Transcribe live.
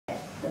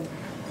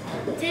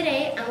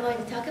Today, I'm going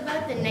to talk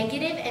about the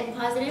negative and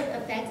positive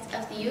effects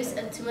of the use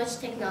of too much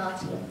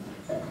technology.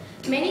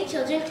 Many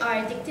children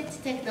are addicted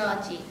to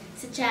technology,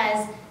 such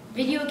as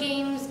video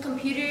games,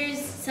 computers,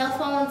 cell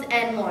phones,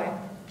 and more.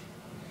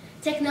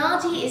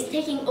 Technology is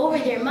taking over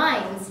their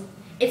minds.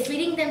 It's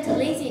leading them to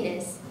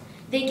laziness.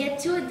 They get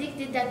too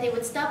addicted that they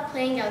would stop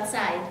playing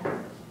outside.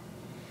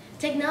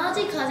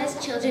 Technology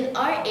causes children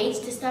our age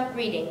to stop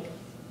reading.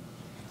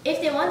 If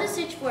they want to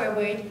search for a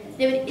word,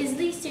 they would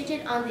easily search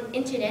it on the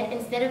internet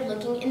instead of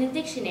looking in the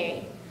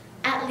dictionary.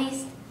 At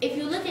least, if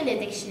you look in the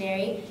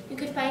dictionary, you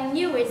could find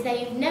new words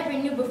that you never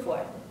knew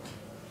before.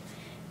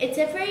 It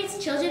separates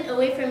children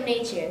away from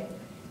nature.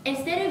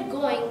 Instead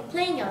of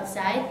playing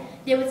outside,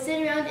 they would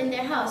sit around in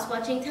their house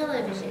watching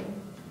television.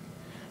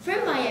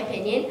 From my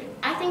opinion,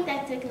 I think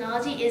that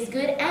technology is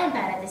good and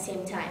bad at the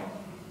same time.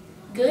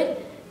 Good,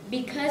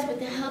 because with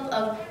the help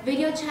of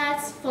video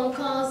chats, phone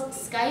calls,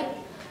 Skype,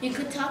 you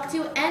could talk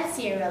to and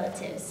see your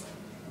relatives.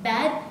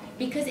 Bad,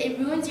 because it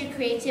ruins your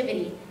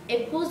creativity.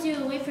 It pulls you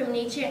away from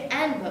nature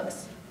and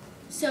books.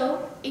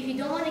 So, if you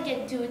don't want to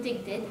get too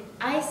addicted,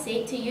 I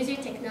say to use your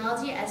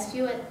technology as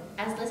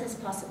less as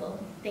possible.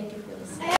 Thank you for listening.